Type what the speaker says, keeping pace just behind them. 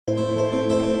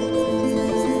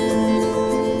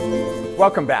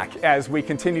Welcome back. As we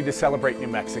continue to celebrate New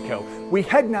Mexico, we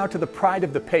head now to the pride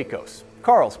of the Pecos,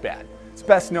 Carlsbad. It's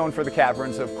best known for the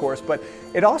caverns, of course, but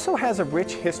it also has a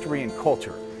rich history and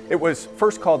culture. It was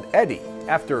first called Eddy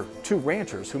after two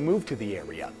ranchers who moved to the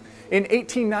area. In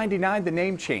 1899, the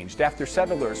name changed after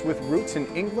settlers with roots in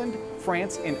England,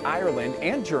 France, and Ireland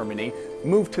and Germany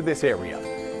moved to this area.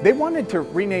 They wanted to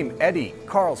rename Eddy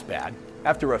Carlsbad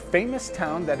after a famous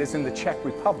town that is in the Czech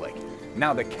Republic.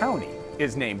 Now the county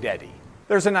is named Eddy.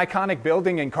 There's an iconic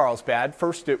building in Carlsbad.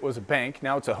 First it was a bank,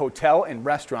 now it's a hotel and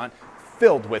restaurant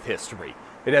filled with history.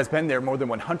 It has been there more than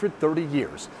 130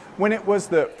 years. When it was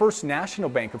the first national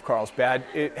bank of Carlsbad,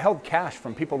 it held cash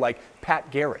from people like Pat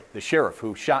Garrett, the sheriff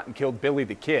who shot and killed Billy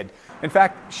the Kid. In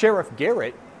fact, Sheriff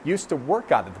Garrett used to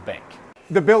work out of the bank.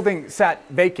 The building sat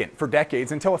vacant for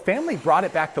decades until a family brought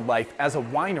it back to life as a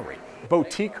winery,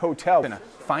 boutique hotel, and a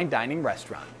fine dining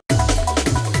restaurant.